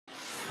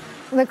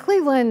The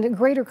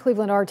Greater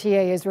Cleveland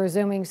RTA is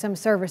resuming some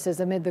services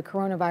amid the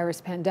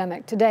coronavirus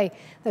pandemic. Today,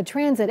 the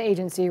transit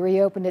agency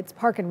reopened its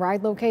park and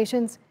ride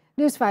locations.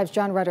 News 5's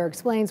John Rutter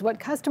explains what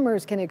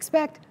customers can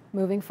expect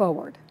moving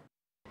forward.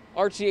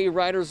 RTA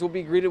riders will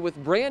be greeted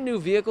with brand new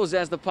vehicles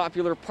as the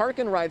popular park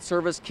and ride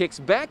service kicks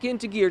back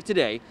into gear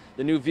today.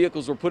 The new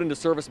vehicles were put into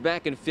service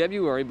back in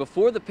February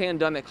before the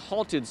pandemic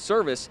halted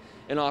service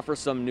and offer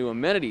some new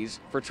amenities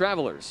for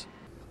travelers.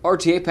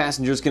 RTA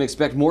passengers can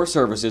expect more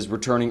services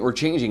returning or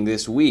changing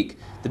this week.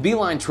 The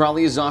Beeline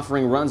trolley is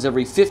offering runs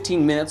every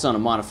 15 minutes on a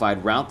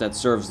modified route that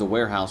serves the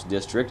warehouse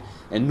district,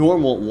 and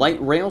normal light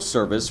rail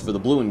service for the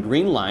blue and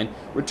green line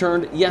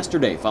returned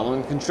yesterday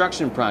following a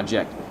construction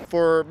project.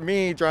 For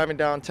me, driving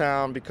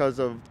downtown, because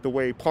of the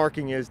way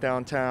parking is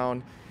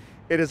downtown,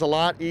 it is a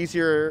lot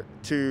easier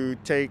to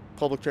take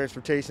public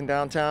transportation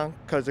downtown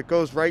because it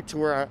goes right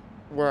to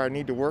where I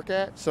need to work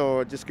at.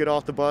 So I just get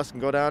off the bus and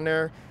go down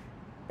there.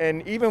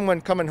 And even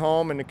when coming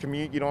home in the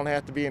commute, you don't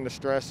have to be in the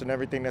stress and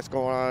everything that's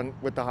going on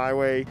with the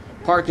highway.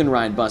 Park and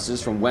ride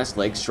buses from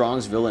Westlake,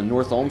 Strongsville, and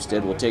North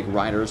Olmsted will take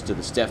riders to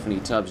the Stephanie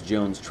Tubbs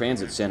Jones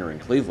Transit Center in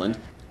Cleveland.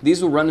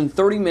 These will run in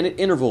 30-minute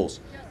intervals.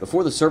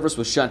 Before the service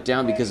was shut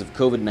down because of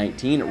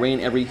COVID-19, it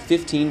ran every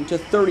 15 to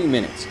 30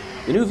 minutes.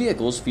 The new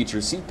vehicles feature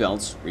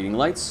seatbelts, reading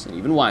lights, and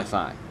even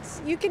Wi-Fi.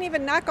 You can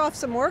even knock off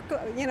some work,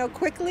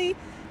 quickly,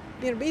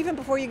 even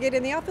before you get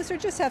in the office, or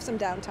just have some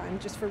downtime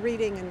just for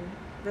reading and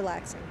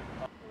relaxing.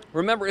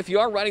 Remember, if you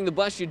are riding the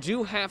bus, you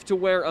do have to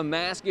wear a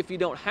mask. If you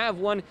don't have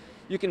one,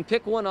 you can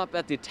pick one up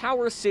at the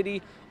Tower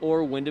City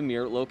or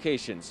Windermere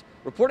locations.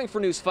 Reporting for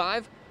News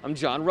 5, I'm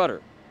John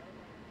Rutter.